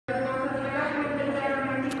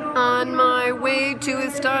my way to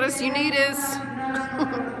Estados Unidos.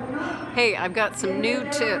 Hey, I've got some new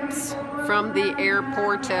tips from the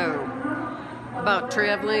airporto about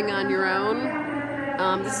traveling on your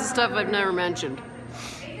own. This is stuff I've never mentioned.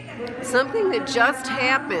 Something that just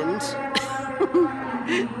happened.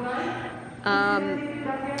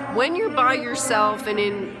 When you're by yourself and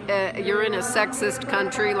you're in a sexist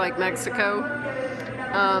country like Mexico,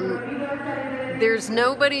 there's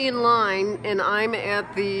nobody in line, and I'm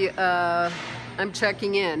at the I'm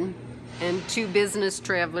checking in, and two business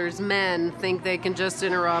travelers, men, think they can just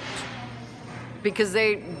interrupt because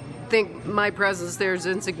they think my presence there is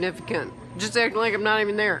insignificant, just acting like I'm not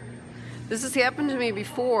even there. This has happened to me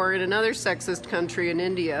before in another sexist country in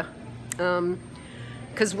India,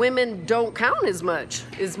 because women don't count as much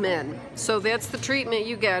as men. So that's the treatment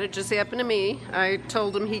you get. It just happened to me. I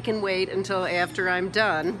told him he can wait until after I'm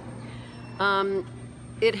done.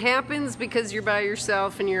 It happens because you're by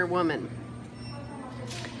yourself and you're a woman.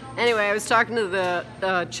 Anyway, I was talking to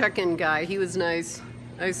the check-in guy. He was nice.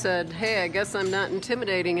 I said, hey, I guess I'm not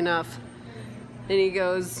intimidating enough. And he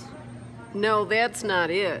goes, no, that's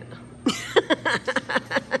not it.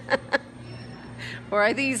 Or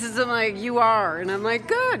I think he says something like, you are. And I'm like,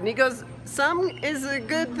 good. And he goes, some is a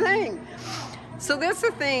good thing. So that's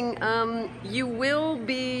the thing. You will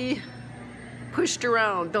be pushed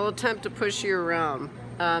around. They'll attempt to push you around.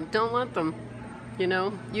 Don't let them. You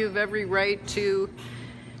know, you have every right to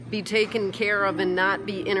be taken care of and not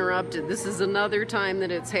be interrupted. This is another time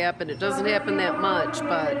that it's happened. It doesn't happen that much,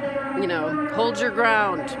 but, you know, hold your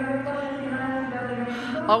ground.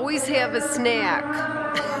 Always have a snack.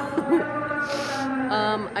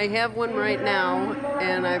 I have one right now,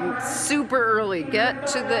 and I'm super early. Get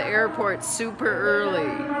to the airport super early,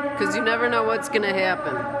 because you never know what's going to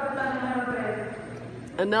happen.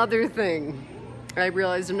 Another thing, I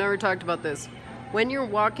realized I've never talked about this. When you're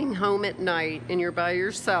walking home at night and you're by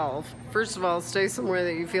yourself, first of all, stay somewhere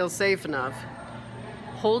that you feel safe enough.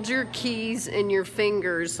 Hold your keys in your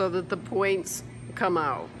fingers so that the points come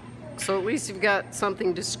out. So at least you've got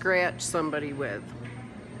something to scratch somebody with.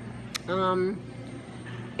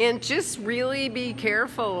 And just really be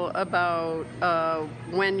careful about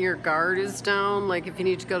when your guard is down. Like if you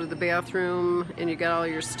need to go to the bathroom and you got all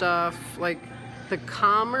your stuff, like the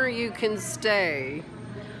calmer you can stay,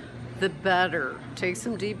 the better. Take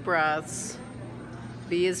some deep breaths.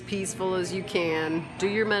 Be as peaceful as you can. Do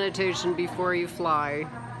your meditation before you fly.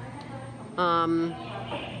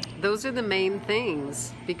 Those are the main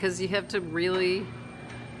things, because you have to really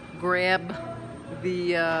grab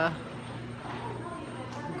the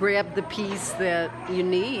piece that you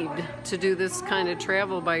need to do this kind of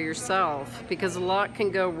travel by yourself, because a lot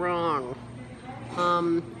can go wrong.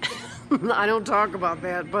 I don't talk about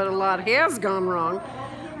that, but a lot has gone wrong.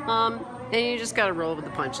 And you just gotta roll with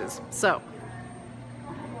the punches. So,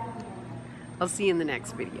 I'll see you in the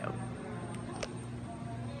next video.